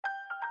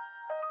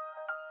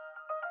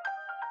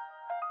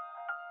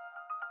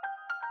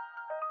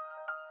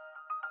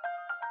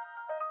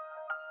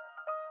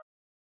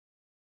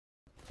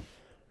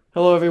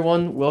Hello,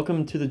 everyone.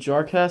 Welcome to the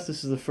Jarcast.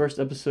 This is the first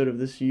episode of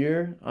this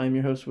year. I'm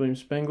your host, William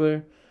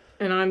Spengler.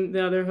 And I'm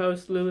the other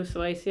host, Lulu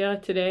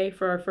Salacia. Today,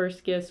 for our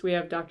first guest, we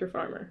have Dr.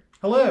 Farmer.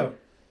 Hello.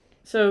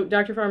 So,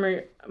 Dr.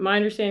 Farmer, my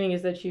understanding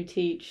is that you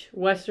teach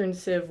Western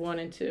Civ 1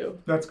 and 2.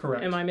 That's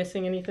correct. Am I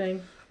missing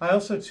anything? I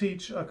also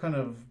teach a kind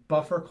of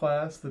buffer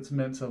class that's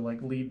meant to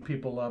lead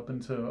people up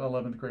into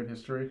 11th grade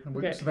history.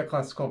 Okay. So that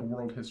class is called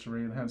World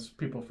History and has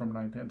people from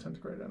 9th and 10th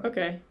grade in it.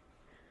 Okay.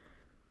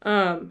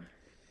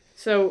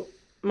 So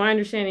my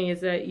understanding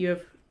is that you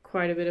have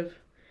quite a bit of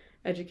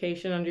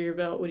education under your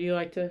belt. Would you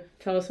like to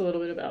tell us a little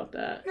bit about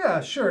that?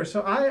 Yeah, sure.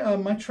 So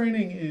my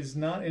training is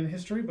not in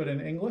history, but in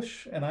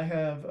English, and I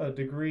have a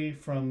degree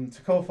from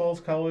Toccoa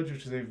Falls College,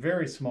 which is a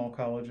very small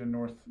college in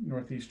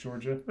northeast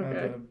Georgia. Okay.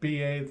 I have a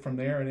BA from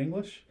there in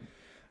English,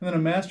 and then a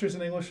master's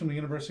in English from the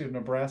University of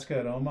Nebraska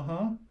at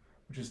Omaha,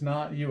 which is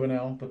not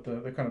UNL, but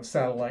the kind of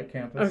satellite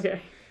campus.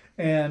 Okay.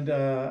 And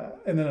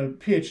then a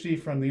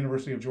PhD from the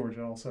University of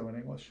Georgia, also in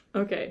English.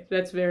 Okay,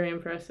 that's very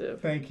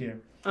impressive. Thank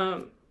you.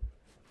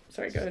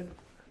 Sorry, go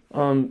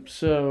ahead.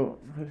 So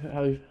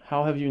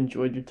how have you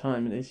enjoyed your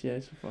time in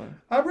ACA so far?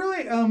 I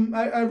really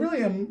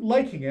am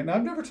liking it. And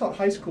I've never taught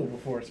high school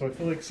before, so I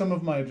feel like some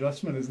of my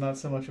adjustment is not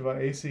so much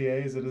about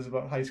ACA as it is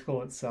about high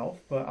school itself.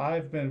 But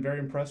I've been very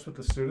impressed with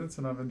the students,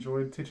 and I've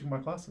enjoyed teaching my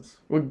classes.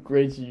 What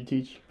grades did you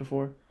teach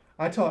before?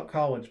 I taught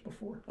college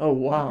before. Oh,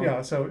 wow.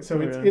 Yeah, so Oh,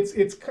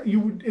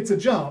 it's a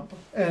jump,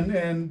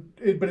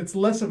 but it's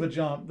less of a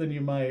jump than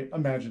you might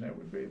imagine it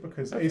would be,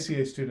 because Okay.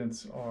 ACA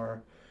students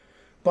are,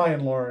 by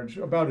and large,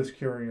 about as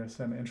curious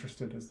and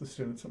interested as the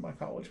students at my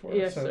college were.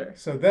 Yes, so, sir.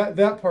 So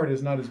that part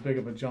is not as big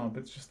of a jump.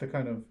 It's just the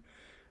kind of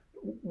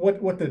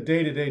what the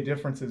day-to-day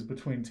difference is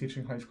between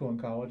teaching high school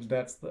and college.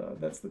 That's the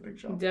big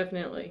jump.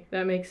 Definitely.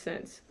 That makes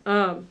sense.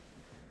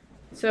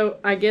 So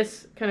I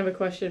guess kind of a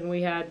question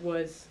we had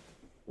was,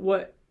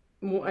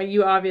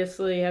 you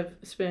obviously have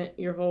spent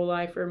your whole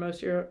life or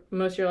most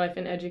of your life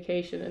in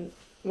education, and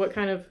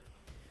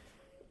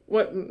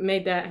what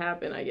made that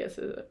happen, I guess,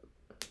 is a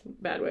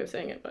bad way of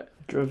saying it, but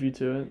Drove you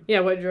to it?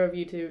 yeah, what drove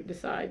you to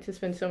decide to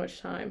spend so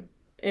much time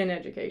in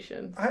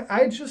education?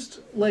 I just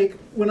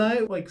when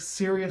I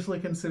seriously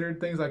considered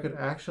things I could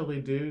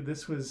actually do,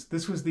 this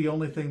was the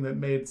only thing that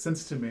made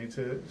sense to me,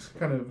 to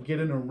kind of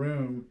get in a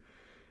room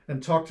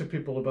and talk to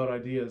people about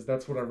ideas.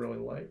 That's what I really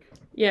like.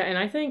 Yeah, and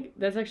I think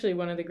that's actually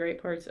one of the great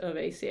parts of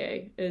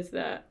ACA is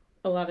that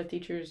a lot of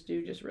teachers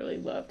do just really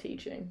love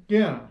teaching.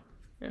 Yeah,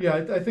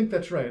 I think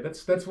that's right.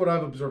 That's what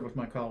I've observed with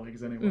my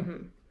colleagues anyway.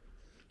 Mm-hmm.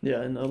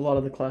 Yeah, and a lot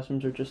of the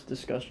classrooms are just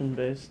discussion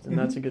based, and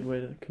that's a Mhm. good way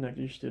to connect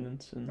with your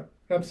students. And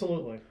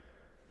Absolutely.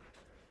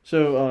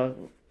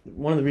 so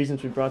one of the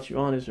reasons we brought you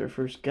on as our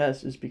first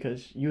guest is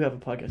because you have a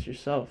podcast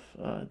yourself,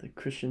 the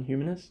Christain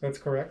Humminest. That's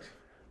correct.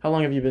 How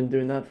long have you been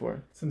doing that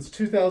for? Since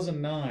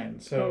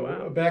 2009. So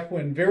Oh, wow. back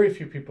when very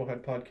few people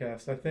had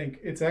podcasts. I think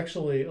it's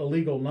actually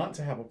illegal not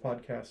to have a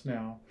podcast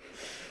now.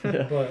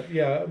 Yeah. But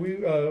yeah,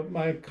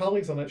 my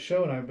colleagues on that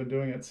show and I have been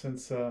doing it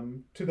since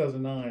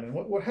 2009. And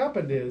what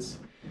happened is,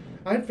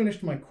 I had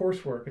finished my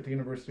coursework at the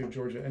University of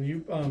Georgia.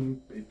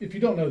 And if you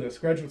don't know this,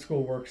 graduate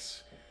school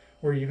works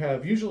where you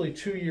have usually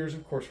 2 years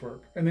of coursework,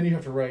 and then you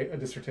have to write a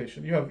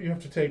dissertation. You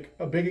have to take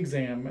a big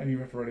exam, and you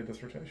have to write a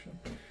dissertation.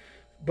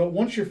 But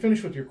once you're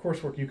finished with your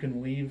coursework, you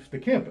can leave the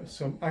campus.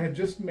 So I had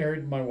just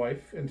married my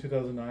wife in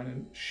 2009,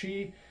 and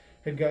she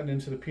had gotten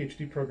into the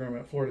PhD program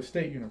at Florida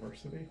State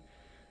University.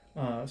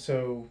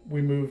 So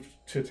we moved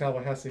to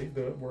Tallahassee,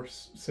 the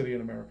worst city in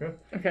America.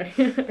 Okay.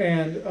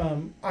 And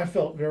I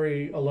felt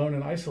very alone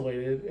and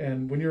isolated.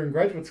 And when you're in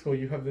graduate school,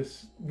 you have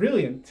this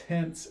really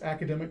intense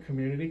academic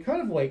community, kind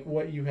of like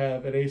what you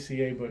have at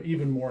ACA, but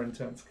even more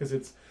intense, because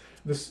it's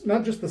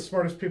not just the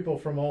smartest people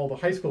from all the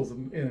high schools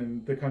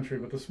in the country,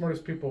 but the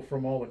smartest people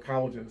from all the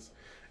colleges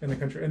in the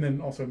country, and then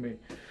also me.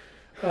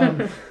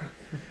 But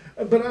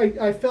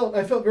I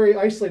felt very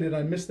isolated.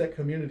 I missed that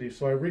community,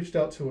 so I reached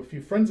out to a few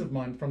friends of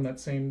mine from that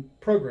same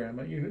program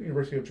at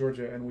University of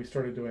Georgia, and we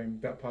started doing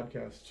that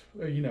podcast.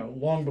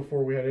 Long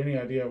before we had any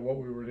idea what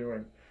we were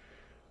doing.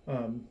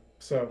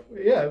 So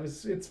yeah,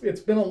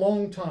 it's been a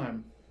long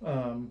time,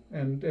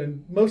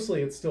 and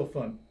mostly it's still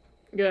fun.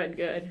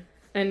 Good.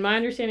 And my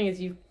understanding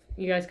is you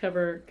guys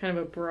cover kind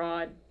of a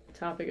broad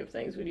topic of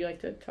things. Would you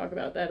like to talk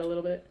about that a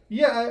little bit?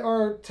 Yeah,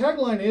 our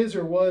tagline is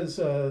or was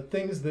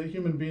things that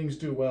human beings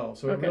do well.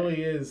 So it Okay.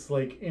 really is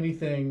like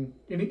anything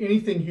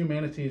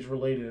humanities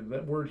related.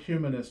 That word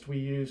humanist we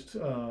used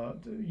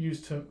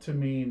to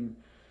mean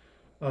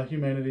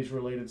humanities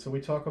related. So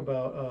we talk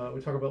about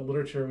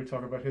literature, we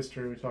talk about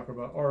history, we talk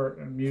about art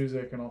and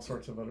music and all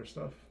sorts of other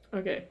stuff.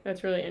 Okay,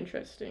 that's really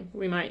interesting.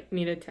 We might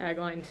need a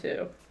tagline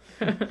too.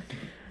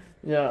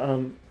 Yeah,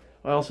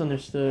 I also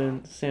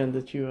understand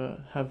that you've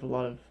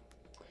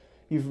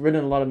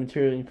written a lot of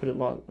material and you put a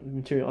lot of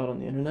material out on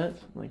the internet.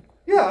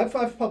 Yeah,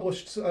 I've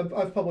published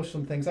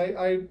some things.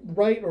 I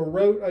write or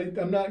wrote.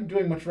 I'm not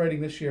doing much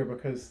writing this year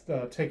because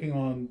taking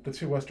on the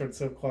 2 Western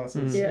Civ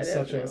classes Yeah, is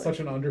definitely. such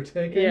an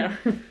undertaking, Yeah.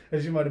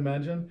 as you might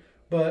imagine.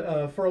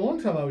 But for a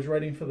long time, I was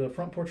writing for the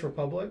Front Porch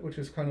Republic, which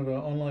is kind of an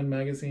online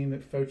magazine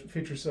that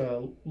features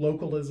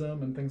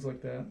localism and things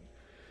like that.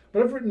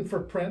 But I've written for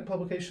print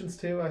publications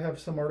too. I have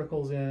some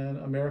articles in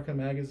America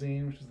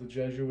Magazine, which is the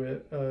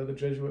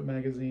Jesuit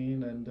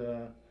magazine, and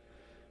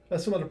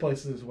some other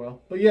places as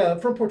well. But yeah,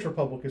 Front Porch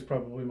Republic is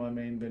probably my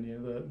main venue.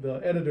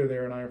 The editor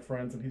there and I are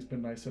friends, and he's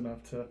been nice enough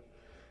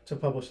to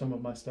publish some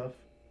of my stuff.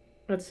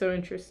 That's so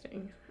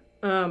interesting.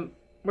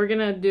 We're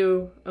gonna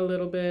do a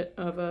little bit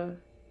of a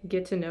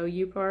get to know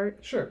you part.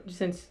 Sure.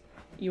 Since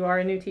you are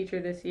a new teacher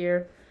this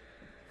year.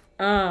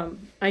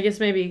 I guess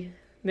maybe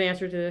the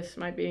answer to this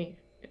might be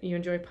you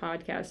enjoy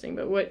podcasting,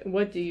 but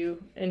what do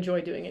you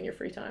enjoy doing in your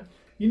free time?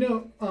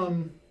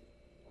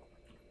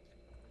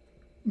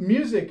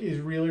 Music is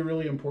really,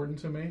 really important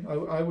to me.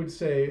 I would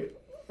say,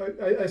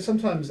 I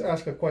sometimes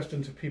ask a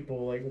question to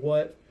people like,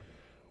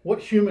 what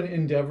human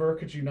endeavor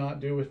could you not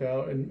do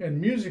without?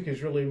 And music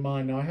is really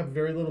mine. Now, I have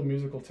very little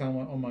musical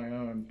talent on my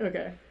own.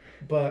 Okay.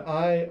 But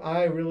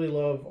I really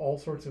love all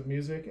sorts of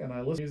music, and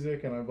I listen to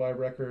music, and I buy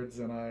records,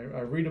 and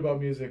I read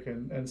about music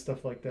and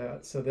stuff like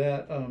that. So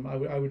that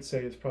I would say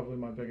is probably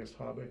my biggest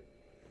hobby.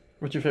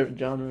 What's your favorite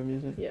genre of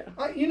music? Yeah.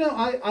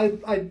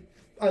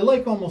 I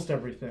like almost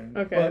everything.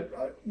 Okay.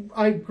 But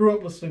I grew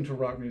up listening to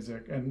rock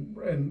music,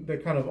 and the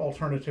kind of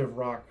alternative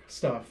rock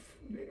stuff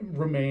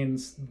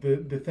remains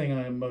the thing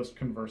I am most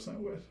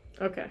conversant with.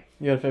 Okay.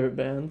 You got a favorite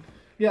band?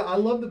 Yeah, I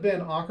love the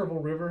band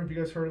Ockerville River. Have you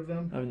guys heard of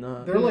them? I've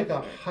not. They're like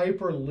a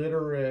hyper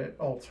literate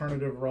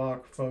alternative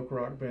rock, folk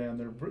rock band.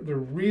 They're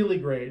really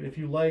great. If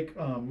you like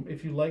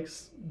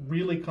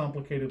really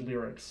complicated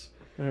lyrics,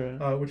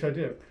 Right. which I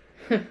do.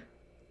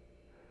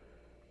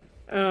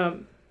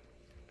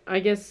 I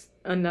guess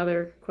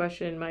another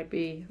question might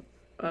be,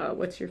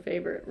 what's your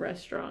favorite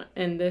restaurant?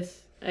 And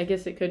this, I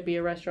guess it could be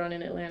a restaurant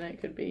in Atlanta. It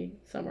could be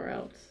somewhere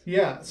else.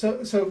 Yeah,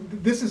 so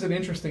this is an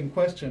interesting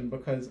question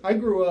because I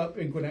grew up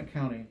in Gwinnett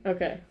County.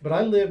 Okay. But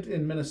I lived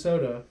in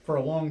Minnesota for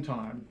a long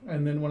time.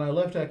 And then when I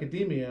left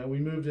academia, we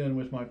moved in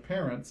with my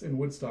parents in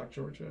Woodstock,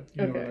 Georgia.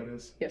 You know where that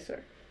is? Yes,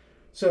 sir.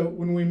 So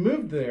when we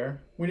moved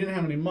there, we didn't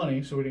have any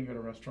money, so we didn't go to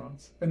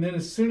restaurants. And then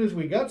as soon as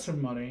we got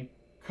some money,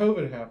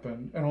 COVID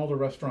happened and all the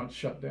restaurants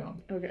shut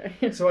down.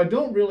 Okay. So I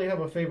don't really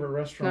have a favorite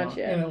restaurant Not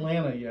yet. in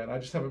Atlanta yet. I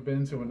just haven't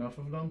been to enough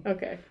of them.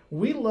 Okay.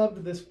 We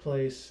loved this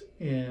place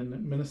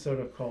in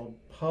Minnesota called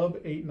Pub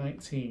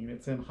 819.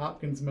 It's in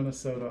Hopkins,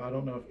 Minnesota. I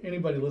don't know if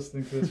anybody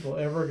listening to this will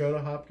ever go to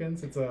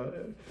Hopkins. It's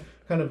a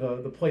kind of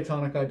the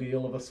platonic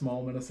ideal of a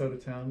small Minnesota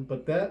town.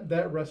 But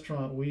that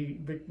restaurant,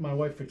 my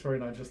wife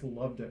Victoria and I just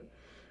loved it.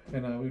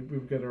 And we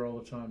would go there all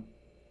the time.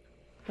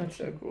 That's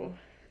so cool.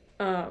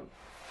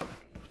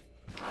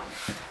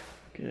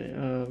 Okay.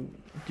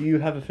 Do you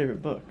have a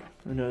favorite book?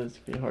 I know this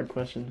could be a hard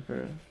question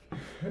for.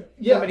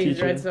 Yeah. Somebody who's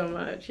teacher. read so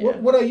much. Yeah.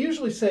 What I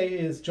usually say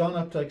is John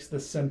Updike's The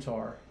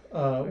Centaur,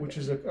 which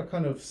is a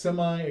kind of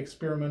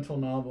semi-experimental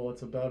novel.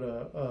 It's about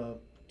a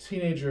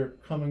teenager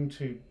coming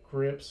to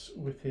grips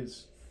with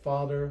his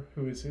father,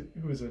 who is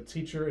a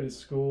teacher at his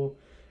school,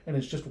 and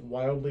it's just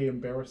wildly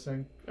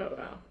embarrassing. Oh,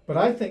 wow. But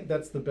I think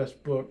that's the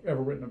best book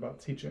ever written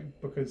about teaching,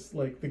 because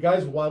like the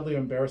guy's wildly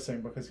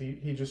embarrassing because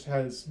he just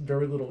has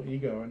very little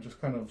ego and just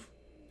kind of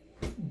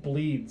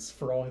bleeds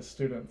for all his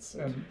students,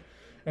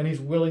 and he's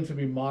willing to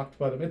be mocked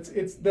by them.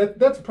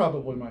 That's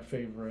probably my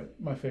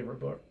favorite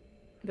book.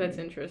 That's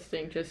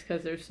interesting, just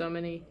because there's so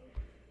many,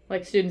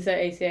 like, students at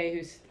ACA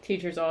whose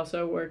teachers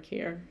also work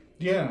here.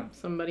 Yeah.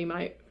 Somebody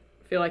might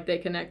feel like they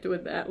connect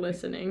with that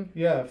listening.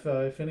 Yeah,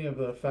 if any of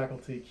the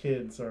faculty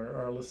kids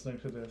are listening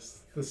to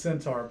this, The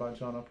Centaur by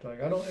John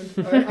Updike.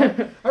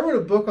 I wrote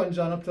a book on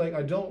John Updike.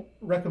 I don't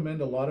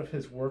recommend a lot of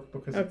his work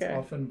because it's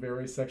often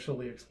very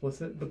sexually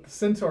explicit, but The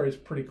Centaur is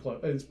pretty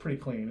it's pretty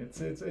clean.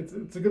 It's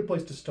a good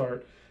place to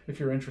start if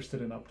you're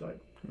interested in Updike.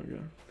 Okay.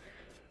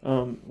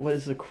 What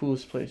is the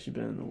coolest place you've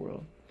been in the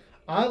world?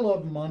 I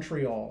love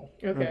Montreal.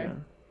 Okay.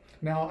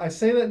 Now, I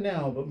say that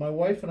now, but my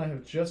wife and I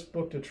have just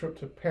booked a trip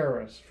to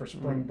Paris for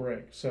spring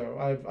break. So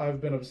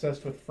I've been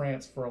obsessed with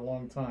France for a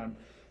long time.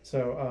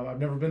 So I've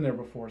never been there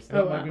before. So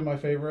that might be my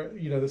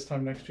favorite, this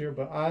time next year.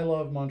 But I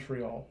love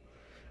Montreal.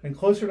 And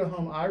closer to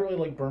home, I really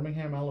like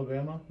Birmingham,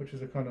 Alabama, which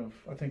is a kind of,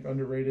 I think,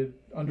 underrated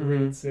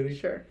city.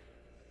 Sure.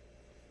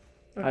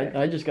 Okay.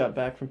 I just got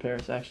back from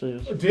Paris, actually.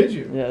 Did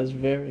you? Yeah, it was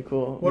very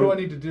cool. What do I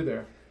need to do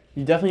there?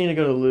 You definitely need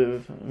to go to the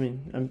Louvre. I mean,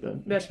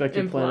 I'm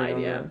expecting planning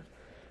on that.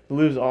 The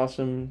Louvre's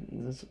awesome.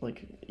 It's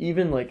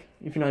even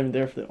if you're not even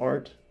there for the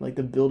art, like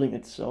the building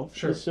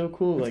itself is so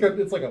cool.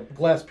 It's like a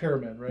glass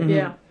pyramid, right? Mm-hmm.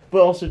 Yeah.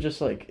 But also just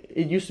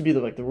it used to be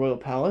the Royal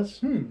Palace.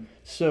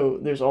 So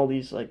there's all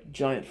these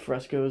giant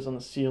frescoes on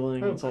the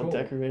ceiling. It's all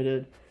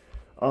decorated.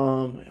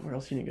 Where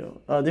else can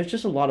you go? There's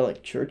just a lot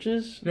of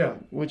churches. Yeah.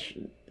 Which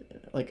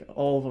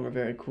all of them are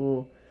very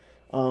cool.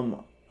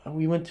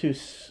 We went to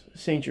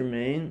Saint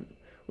Germain,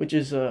 which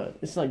is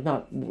it's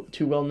not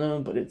too well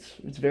known, but it's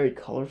very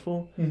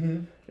colorful.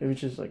 Mm-hmm.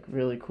 Which is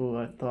really cool,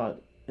 I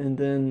thought. And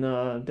then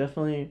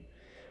definitely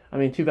I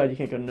mean, too bad you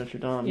can't go to Notre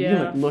Dame. Yeah, you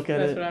can like look at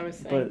that's it, what I was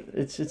saying. but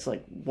it's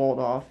like walled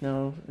off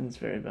now, and it's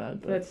very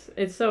bad. But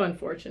It's so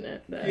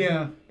unfortunate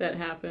that that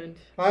happened.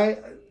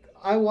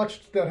 I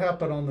watched that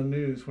happen on the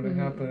news when it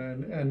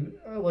happened, and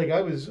like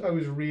I was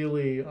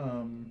really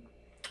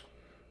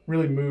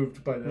really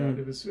moved by that.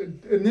 It was,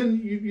 and then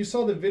you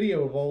saw the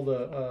video of all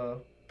the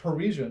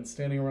Parisians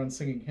standing around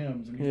singing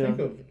hymns, and you think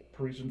of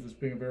Parisians as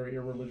being a very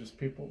irreligious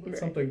people, but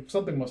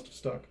something must have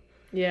stuck.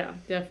 Yeah,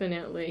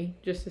 definitely.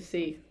 Just to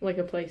see like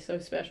a place so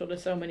special to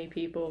so many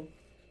people.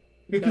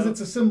 Because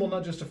it's a symbol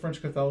not just of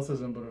French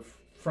Catholicism, but of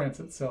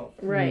France itself.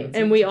 Right,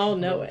 and we all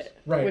know it.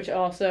 Right. Which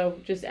also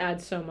just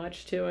adds so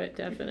much to it,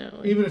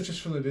 definitely. Even if it's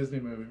just from the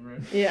Disney movie,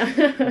 right?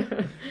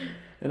 Yeah.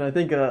 And I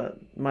think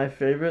my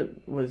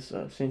favorite was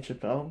Saint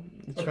Chapelle.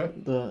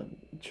 The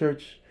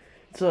church.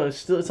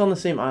 It's on the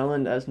same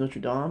island as Notre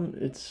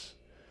Dame.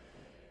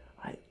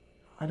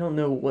 I don't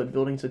know what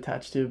building's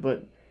attached to,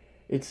 but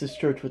it's this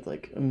church with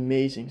like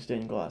amazing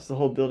stained glass. The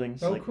whole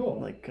building's cool.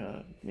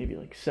 Maybe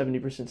like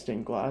 70%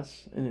 stained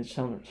glass, and it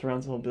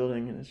surrounds the whole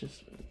building, and it's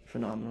just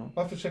phenomenal.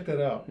 I'll have to check that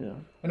out. Yeah.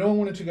 I know I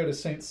wanted to go to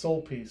Saint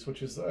Sulpice,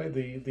 which is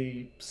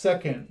the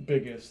second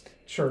biggest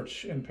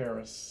church in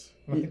Paris.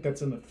 I think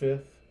that's in the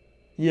 5th.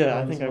 Yeah,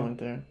 I think I went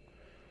there.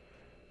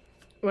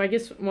 Well, I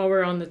guess while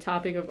we're on the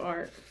topic of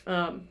art,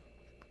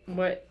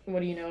 what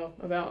do you know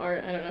about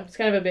art? I don't know. It's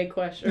kind of a big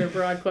question or a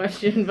broad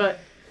question, but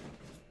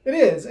it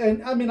is.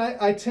 And I mean,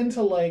 I tend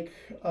to like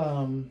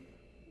kind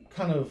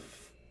of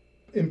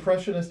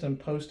impressionist and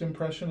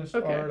post-impressionist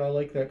art. I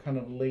like that kind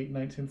of late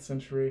 19th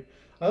century.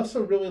 I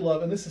also really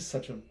love, and this is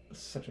such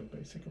a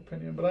basic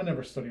opinion, but I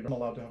never studied. I'm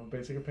allowed to have a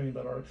basic opinion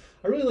about art.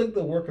 I really like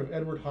the work of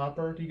Edward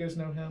Hopper. Do you guys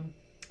know him?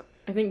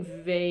 I think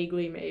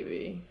vaguely,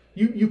 maybe.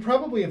 You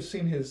probably have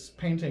seen his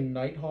painting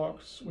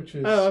Nighthawks, which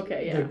is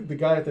the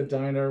guy at the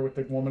diner with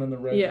the woman in the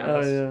red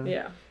dress. Oh,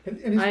 yeah.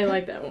 And I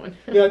like that one.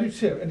 Yeah, I do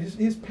too. And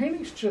his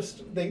paintings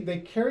just, they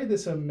carry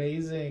this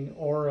amazing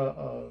aura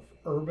of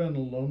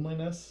urban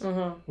loneliness,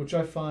 which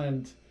I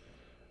find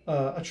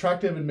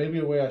attractive in maybe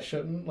a way I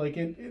shouldn't. Like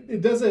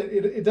it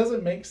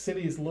doesn't make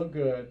cities look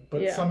good,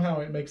 but somehow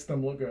it makes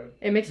them look good.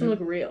 It makes them look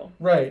real.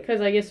 Right.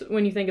 Because I guess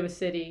when you think of a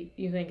city,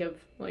 you think of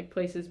like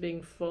places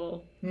being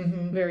full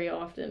very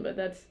often, but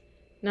that's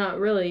not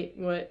really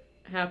what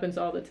happens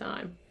all the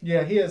time.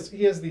 Yeah, he has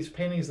these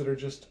paintings that are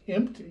just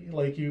empty.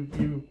 Like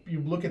you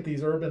look at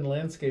these urban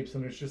landscapes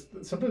and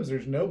sometimes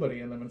there's nobody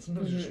in them, and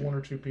sometimes just one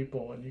or two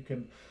people, and you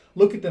can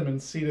look at them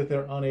and see that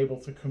they're unable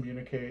to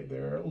communicate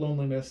their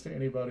loneliness to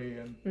anybody,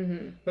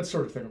 and that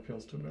sort of thing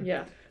appeals to me.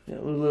 Yeah. Yeah,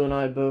 Lulu and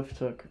I both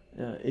took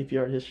AP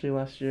Art History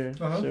last year,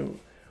 so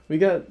we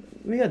got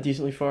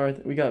decently far.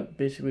 We got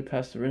basically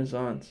past the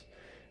Renaissance,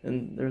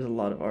 and there was a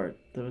lot of art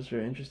that was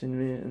very interesting to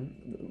me.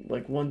 And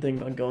like one thing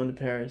about going to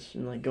Paris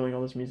and like going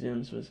all those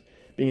museums was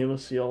being able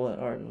to see all that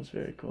art. It was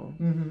very cool.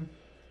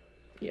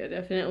 Yeah,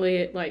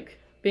 definitely. Like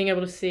being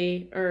able to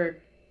see, or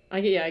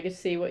I guess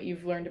see what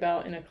you've learned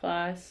about in a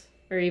class,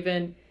 or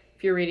even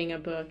if you're reading a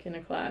book in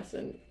a class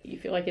and you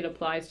feel like it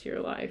applies to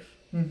your life.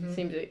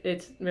 Seems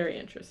it's very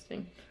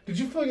interesting. Did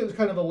you feel like it was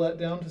kind of a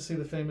letdown to see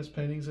the famous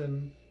paintings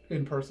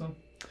in person?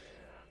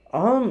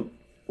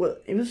 Well,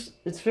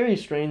 it's very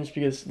strange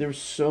because there were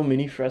so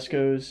many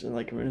frescoes and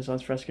like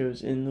Renaissance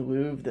frescoes in the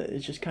Louvre that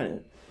it's just kind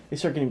of, they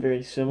start getting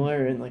very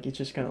similar, and like it's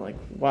just kind of like,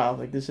 wow,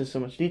 like this has so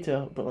much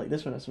detail, but like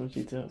this one has so much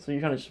detail. So you're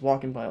kind of just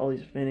walking by all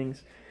these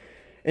paintings,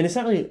 and it's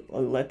not really a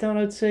letdown,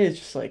 I'd say. It's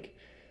just like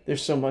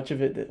there's so much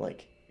of it that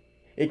like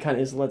it kind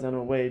of is let down in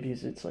a way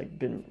because it's like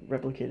been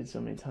replicated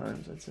so many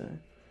times, I'd say.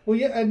 Well,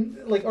 yeah, and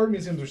like art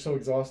museums are so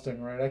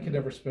exhausting, right? I could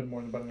never spend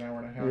more than about an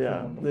hour and a half.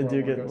 Yeah, they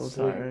do get a little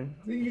tiring.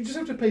 You just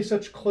have to pay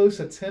such close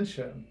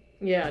attention.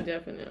 Yeah,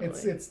 definitely.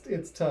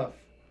 It's tough.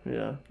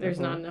 Yeah. There's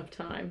not enough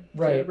time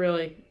to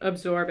really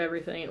absorb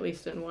everything, at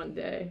least in one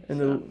day. And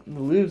the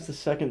Louvre's the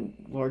second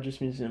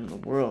largest museum in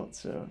the world.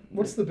 So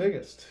what's the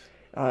biggest?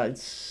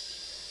 It's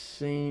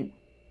St.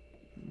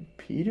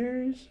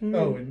 Peter's. Maybe?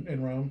 Oh,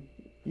 in Rome.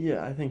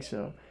 Yeah, I think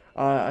so.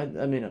 I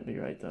may not be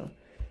right though,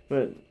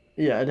 but.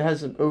 Yeah, it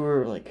has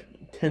over like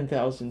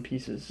 10,000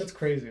 pieces. That's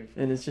crazy.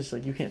 And it's just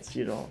like you can't see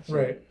it all. So.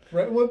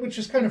 Right. Well, which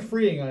is kind of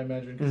freeing, I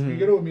imagine, because if you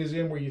go to a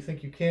museum where you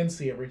think you can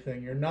see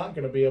everything, you're not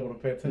going to be able to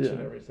pay attention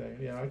to everything.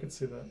 Yeah, I could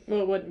see that.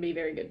 Well, it wouldn't be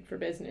very good for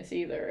business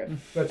either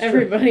if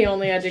everybody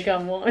only had to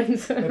come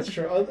once. That's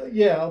true.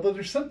 Although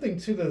there's something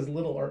to those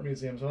little art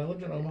museums. When I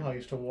lived in Omaha, I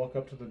used to walk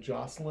up to the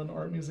Jocelyn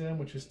Art Museum,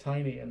 which is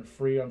tiny and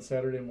free on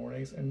Saturday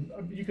mornings, and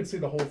you could see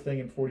the whole thing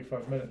in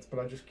 45 minutes, but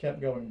I just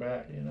kept going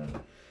back,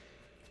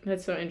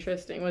 That's so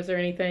interesting. Was there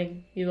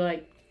anything you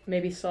like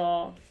maybe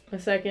saw a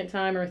second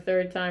time or a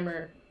third time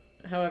or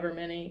however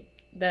many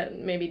that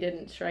maybe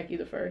didn't strike you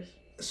the first?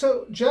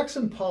 So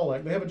Jackson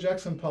Pollock, they have a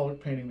Jackson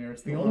Pollock painting there.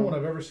 It's the only one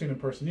I've ever seen in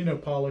person. You know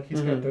Pollock, he's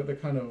got the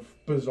kind of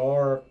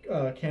bizarre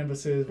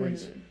canvases where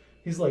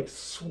he's like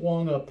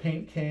swung a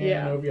paint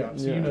can over. Yeah,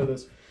 so you know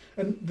this.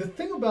 And the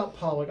thing about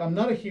Pollock, I'm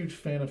not a huge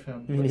fan of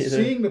him, but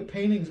seeing the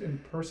paintings in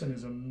person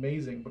is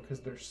amazing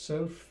because they're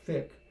so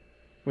thick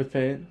With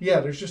paint? Yeah,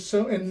 there's just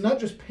so, and not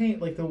just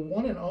paint, like the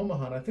one in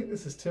Omaha, and I think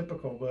this is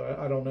typical, but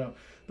I don't know.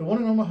 The one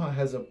in Omaha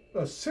has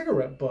a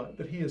cigarette butt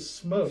that he has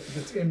smoked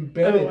that's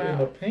embedded in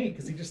the paint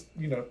because he just,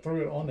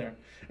 threw it on there.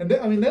 And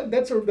that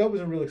was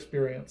a real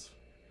experience.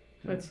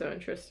 That's so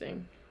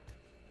interesting.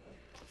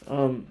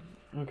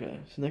 Okay,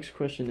 so next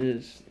question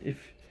is,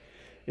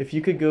 if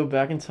you could go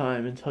back in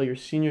time and tell your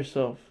senior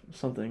self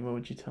something, what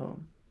would you tell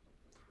him?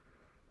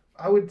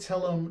 I would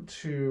tell him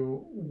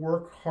to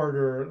work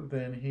harder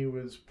than he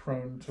was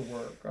prone to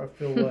work. I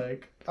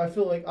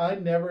feel like I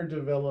never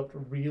developed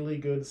really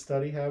good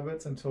study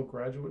habits until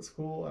graduate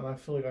school, and I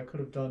feel like I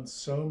could have done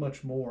so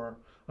much more.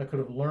 I could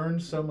have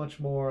learned so much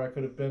more. I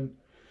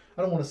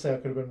don't want to say I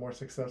could have been more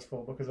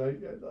successful because I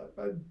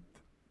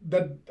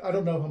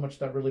don't know how much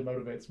that really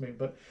motivates me,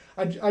 but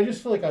I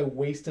just feel like I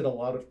wasted a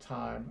lot of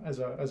time as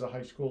a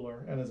high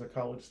schooler and as a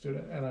college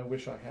student, and I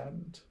wish I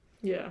hadn't.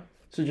 Yeah.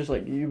 So just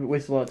like you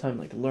wasted a lot of time,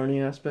 like the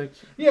learning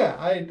aspects. Yeah,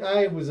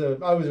 I was a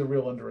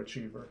real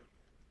underachiever.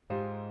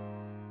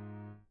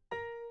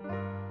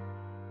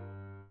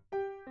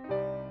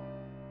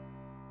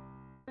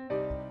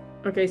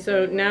 Okay,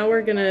 so now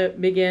we're gonna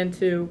begin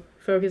to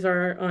focus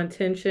our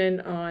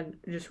attention on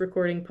just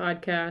recording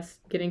podcasts,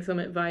 getting some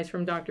advice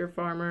from Dr.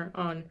 Farmer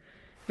on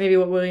maybe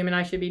what William and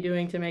I should be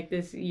doing to make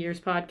this year's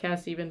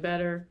podcast even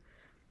better.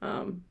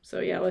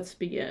 So yeah, let's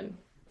begin.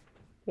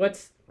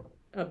 What's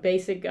a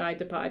basic guide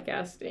to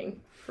podcasting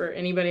for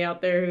anybody out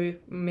there who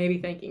may be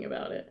thinking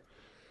about it?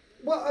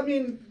 Well, I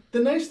mean, the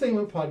nice thing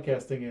about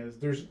podcasting is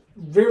there's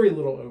very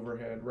little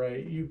overhead,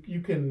 right?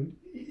 You can,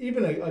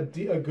 even a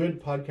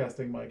good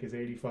podcasting mic is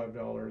 $85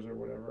 or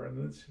whatever,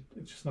 and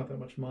it's just not that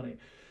much money.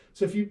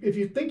 So if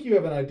you think you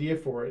have an idea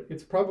for it,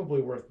 it's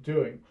probably worth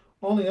doing.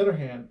 On the other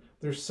hand,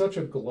 there's such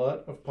a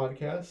glut of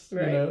podcasts,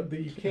 right,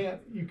 that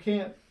you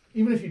can't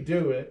even if you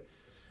do it,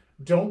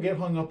 don't get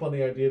hung up on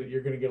the idea that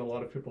you're going to get a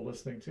lot of people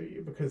listening to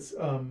you, because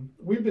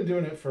we've been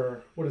doing it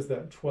for,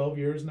 12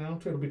 years now?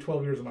 It'll be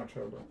 12 years in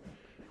October.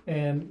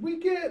 And we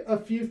get a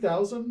few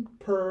thousand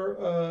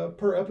per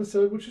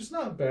episode, which is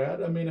not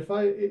bad. I mean,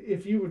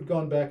 if you had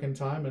gone back in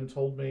time and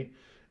told me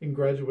in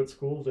graduate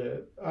school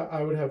that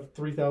I would have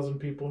 3,000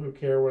 people who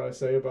care what I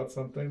say about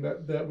something,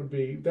 that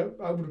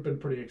I would have been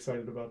pretty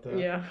excited about that.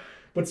 Yeah.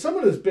 But some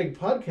of those big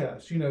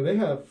podcasts, they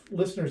have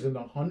listeners in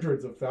the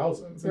hundreds of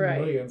thousands and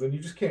millions, and you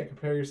just can't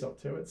compare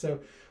yourself to it. So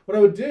what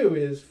I would do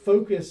is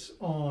focus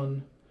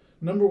on,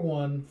 number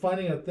one,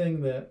 finding a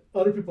thing that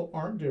other people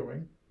aren't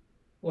doing.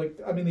 Like,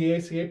 I mean, the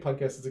ACA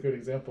podcast is a good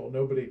example.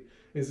 Nobody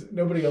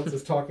else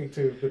is talking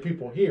to the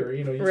people here.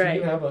 Right.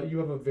 So you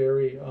have a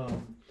very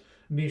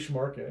niche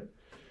market.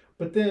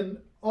 But then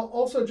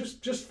also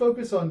just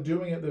focus on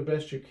doing it the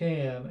best you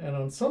can, and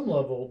on some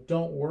level,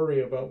 don't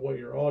worry about what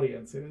your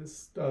audience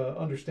is.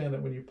 Understand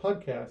that when you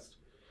podcast,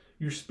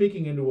 you're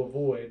speaking into a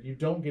void. You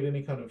don't get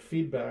any kind of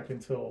feedback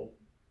until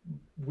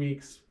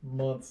weeks,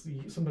 months,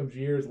 sometimes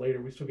years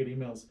later. We still get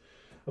emails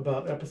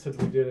about episodes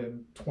we did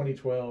in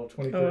 2012,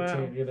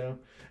 2013, wow.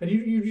 And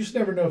you just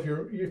never know if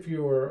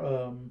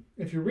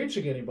you're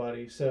reaching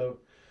anybody. So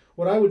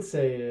what I would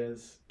say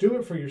is do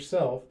it for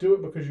yourself. Do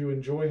it because you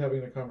enjoy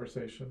having the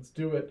conversations.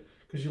 Do it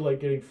because you like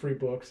getting free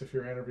books if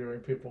you're interviewing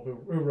people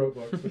who wrote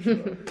books, which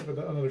is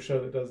another show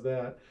that does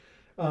that.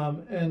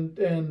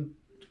 And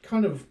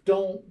kind of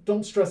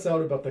don't stress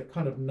out about the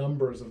kind of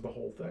numbers of the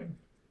whole thing,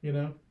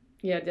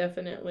 Yeah,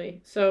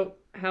 definitely. So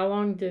how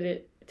long did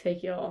it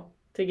take y'all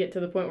to get to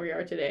the point where you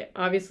are today?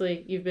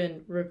 Obviously, you've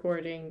been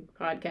recording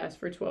podcasts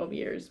for 12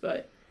 years,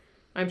 but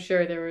I'm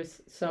sure there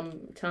was some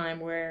time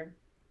where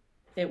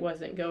it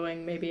wasn't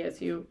going maybe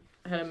as you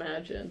had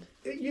imagined.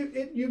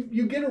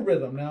 You get a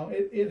rhythm. Now,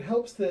 it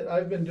helps that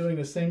I've been doing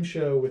the same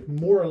show with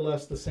more or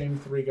less the same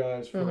three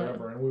guys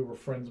forever, and we were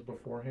friends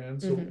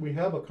beforehand. So we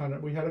had a kind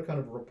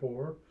of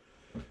rapport.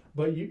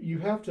 But you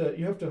have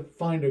to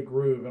find a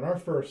groove. And our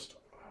first,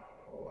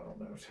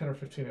 10 or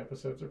 15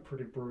 episodes are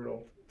pretty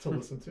brutal to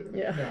listen to.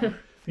 Yeah. Now,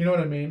 you know what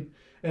I mean?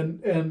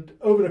 And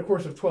over the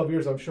course of 12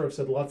 years, I'm sure I've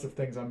said lots of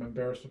things I'm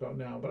embarrassed about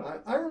now.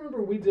 But I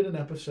remember we did an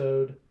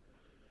episode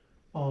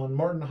on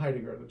Martin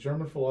Heidegger, the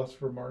German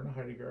philosopher Martin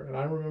Heidegger. And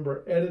I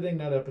remember editing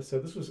that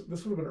episode. This would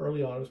have been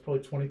early on. It was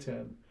probably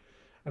 2010.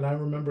 And I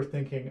remember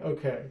thinking,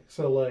 okay,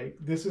 so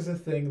this is a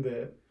thing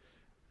that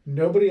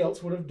nobody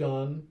else would have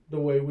done the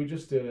way we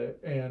just did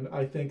it. And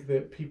I think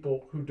that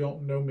people who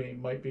don't know me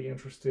might be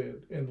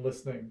interested in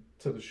listening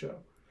to the show.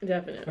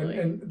 Definitely.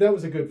 And that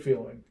was a good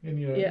feeling. And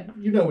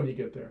you know when you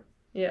get there.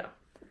 Yeah.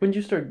 When did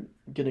you start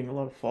getting a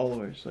lot of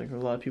followers, a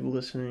lot of people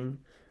listening,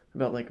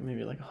 about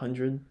maybe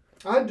 100?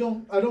 I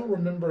don't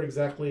remember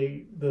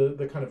exactly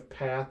the kind of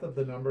path of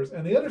the numbers.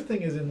 And the other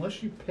thing is,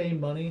 unless you pay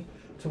money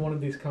to one of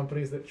these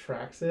companies that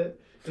tracks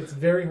it, it's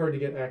very hard to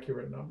get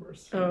accurate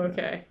numbers. Oh,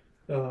 okay.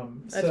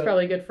 That's so,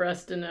 probably good for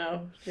us to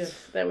know,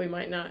 just that we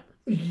might not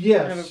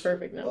have a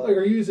perfect number.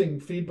 Are you using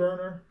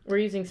FeedBurner? We're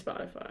using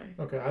Spotify.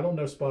 Okay, I don't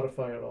know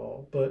Spotify at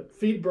all, but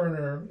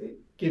FeedBurner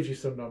gives you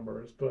some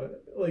numbers,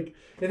 but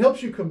it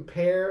helps you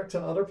compare to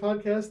other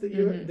podcasts that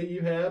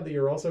you have that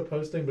you're also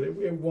posting, but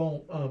it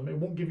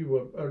won't give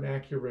you an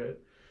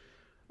accurate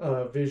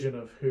vision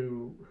of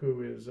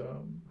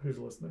who's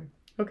listening.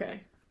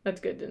 Okay, that's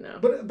good to know.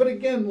 But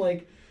again,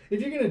 like, if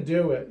you're gonna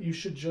do it, you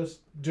should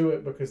just do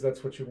it because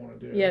that's what you want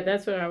to do. Yeah,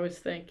 that's what I was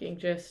thinking.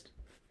 Just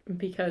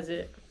because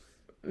it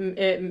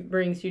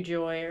brings you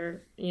joy,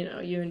 or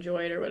you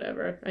enjoy it or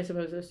whatever. I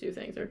suppose those two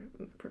things are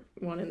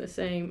one and the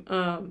same.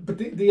 But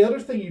the other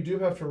thing you do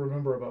have to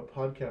remember about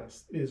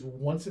podcasts is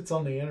once it's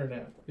on the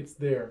internet, it's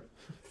there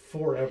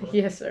forever.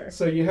 Yes, sir.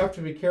 So you have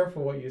to be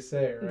careful what you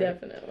say, right?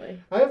 Definitely.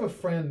 I have a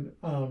friend.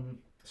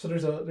 So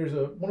there's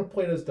a one of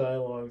Plato's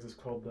dialogues is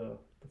called the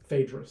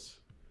Phaedrus.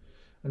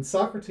 And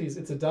Socrates,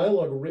 it's a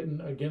dialogue written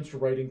against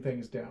writing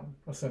things down,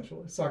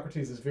 essentially.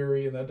 Socrates is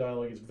in that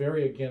dialogue, is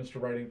very against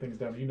writing things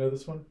down. Do you know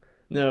this one?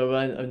 No, but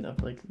I'm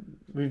like,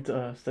 we've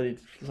studied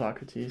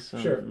Socrates, so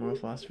sure. Moral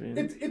philosophy.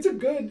 It's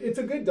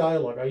a good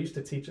dialogue. I used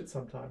to teach it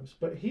sometimes.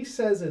 But he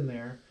says in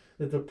there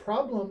that the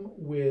problem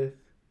with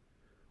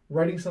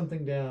writing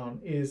something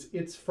down is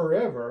it's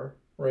forever,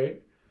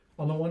 right?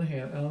 On the one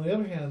hand. And on the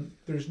other hand,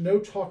 there's no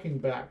talking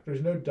back.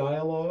 There's no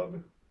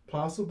dialogue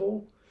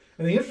possible.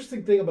 And the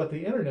interesting thing about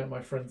the internet,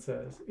 my friend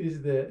says,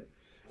 is that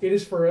it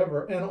is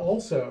forever, and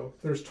also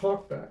there's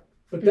talkback.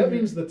 But that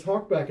means the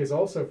talkback is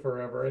also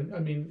forever. And I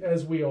mean,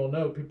 as we all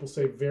know, people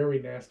say very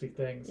nasty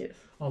things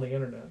on the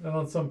internet and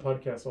on some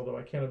podcasts, although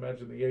I can't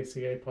imagine the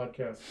ACA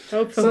podcast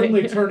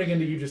suddenly turning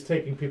into you just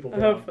taking people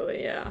down.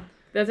 Hopefully, yeah.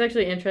 That's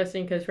actually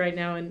interesting because right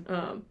now in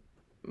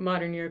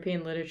modern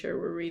European literature,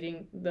 we're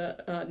reading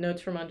the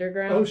Notes from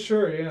Underground. Oh,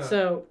 sure, yeah.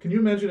 So, can you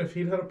imagine if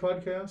he'd had a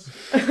podcast?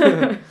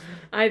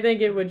 I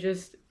think it would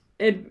just...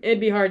 It'd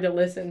be hard to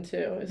listen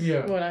to,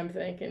 is what I'm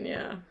thinking,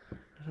 yeah.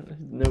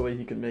 No way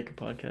he could make a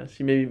podcast.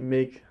 He maybe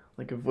make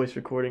like a voice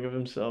recording of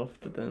himself,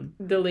 but then...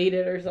 delete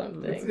it or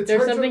something. It's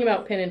There's something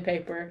about pen and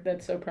paper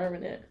that's so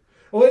permanent.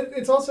 Well,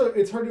 it's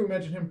hard to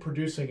imagine him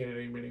producing it in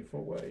any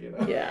meaningful way,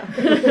 Yeah.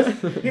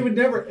 He would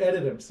never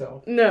edit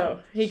himself.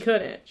 No, he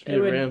couldn't. It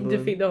would rambling.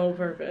 defeat the whole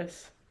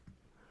purpose.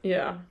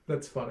 Yeah.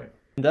 That's funny.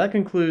 That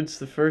concludes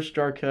the first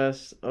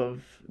Jarcast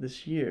of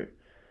this year.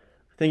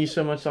 Thank you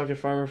so much, Dr.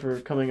 Farmer, for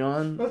coming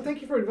on. Well,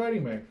 thank you for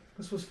inviting me.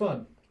 This was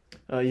fun.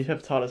 You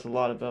have taught us a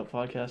lot about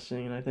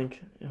podcasting, and I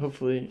think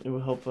hopefully it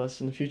will help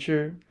us in the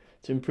future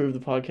to improve the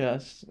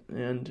podcast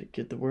and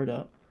get the word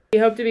out. We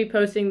hope to be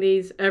posting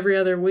these every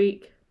other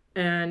week,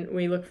 and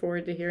we look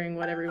forward to hearing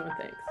what everyone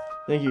thinks.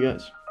 Thank you,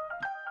 guys.